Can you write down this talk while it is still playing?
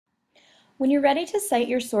When you're ready to cite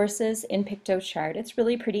your sources in Piktochart, it's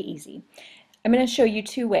really pretty easy. I'm going to show you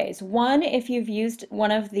two ways. One, if you've used one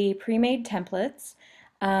of the pre-made templates,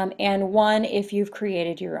 and one if you've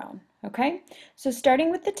created your own. Okay, so starting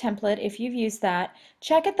with the template, if you've used that,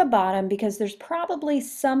 check at the bottom because there's probably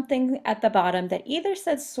something at the bottom that either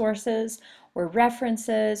says sources or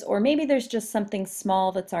references, or maybe there's just something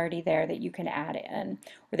small that's already there that you can add in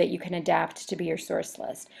or that you can adapt to be your source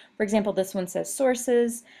list. For example, this one says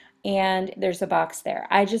sources and there's a box there.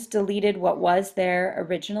 I just deleted what was there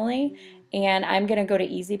originally and I'm going to go to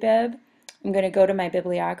EasyBib. I'm going to go to my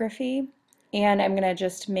bibliography and I'm going to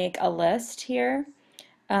just make a list here.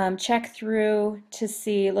 Check through to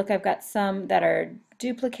see, look, I've got some that are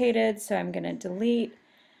duplicated, so I'm going to delete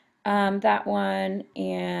that one,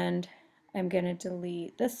 and I'm going to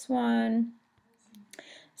delete this one.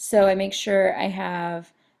 So I make sure I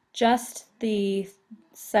have just the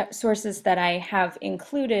sources that I have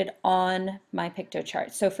included on my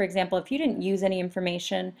Piktochart. So for example, if you didn't use any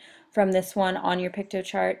information from this one on your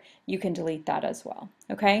Piktochart, you can delete that as well.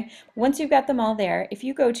 Okay? Once you've got them all there, if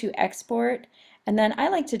you go to export, and then I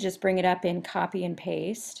like to just bring it up in copy and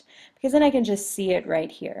paste, because then I can just see it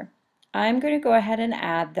right here. I'm going to go ahead and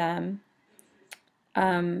add them.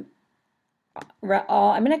 I'm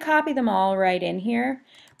going to copy them all right in here,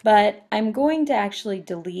 but I'm going to actually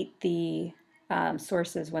delete the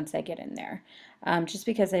sources once I get in there, just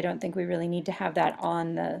because I don't think we really need to have that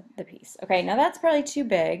on the piece. Okay, now that's probably too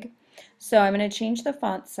big, so I'm going to change the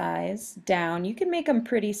font size down. You can make them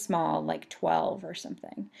pretty small, like 12 or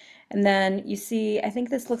something. And then you see, I think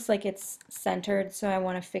this looks like it's centered, so I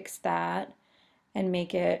want to fix that and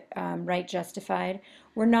make it right justified.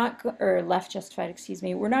 We're not, or left justified, excuse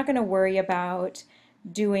me. We're not going to worry about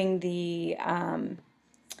doing the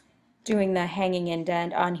hanging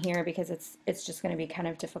indent on here because it's just going to be kind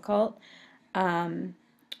of difficult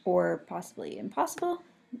or possibly impossible.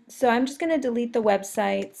 So I'm just going to delete the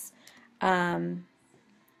websites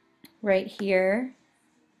right here,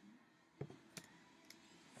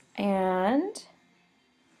 and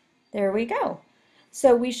there we go.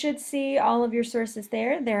 So we should see all of your sources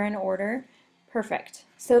there. They're in order. Perfect.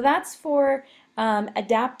 So that's for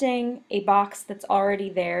adapting a box that's already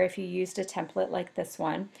there if you used a template like this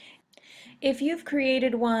one. If you've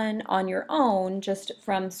created one on your own, just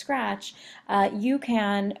from scratch, you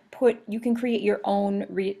can create your own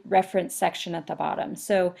reference section at the bottom.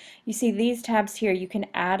 So you see these tabs here, you can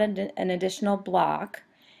add an additional block.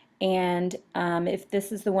 And if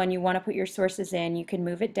this is the one you want to put your sources in, you can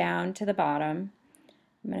move it down to the bottom.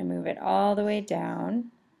 I'm going to move it all the way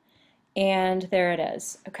down, and there it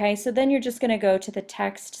is. Okay, so then you're just going to go to the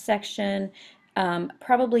text section,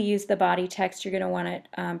 probably use the body text. You're going to want it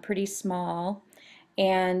pretty small,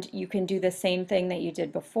 and you can do the same thing that you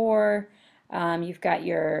did before. You've got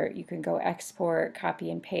you can go export,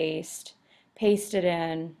 copy and paste it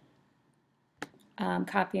in,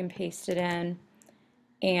 copy and paste it in,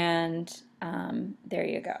 and there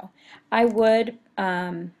you go. I would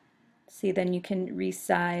see, then you can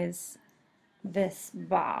resize this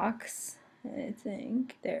box, I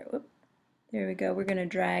think. There, whoop, there we go. We're going to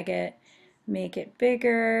drag it, make it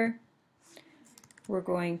bigger. We're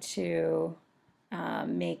going to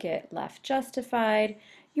make it left justified.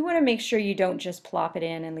 You want to make sure you don't just plop it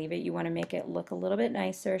in and leave it. You want to make it look a little bit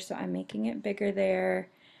nicer, so I'm making it bigger there.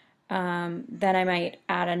 Then I might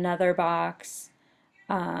add another box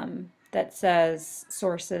that says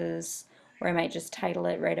sources, or I might just title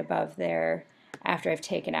it right above there after I've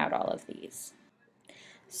taken out all of these.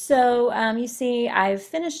 So you see I've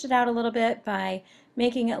finished it out a little bit by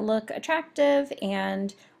making it look attractive,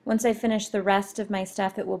 and once I finish the rest of my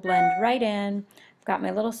stuff it will blend right in. I've got my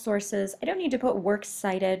little sources. I don't need to put works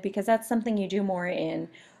cited because that's something you do more in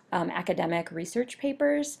academic research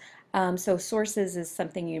papers. So sources is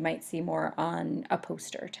something you might see more on a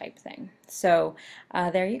poster type thing. So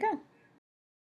there you go.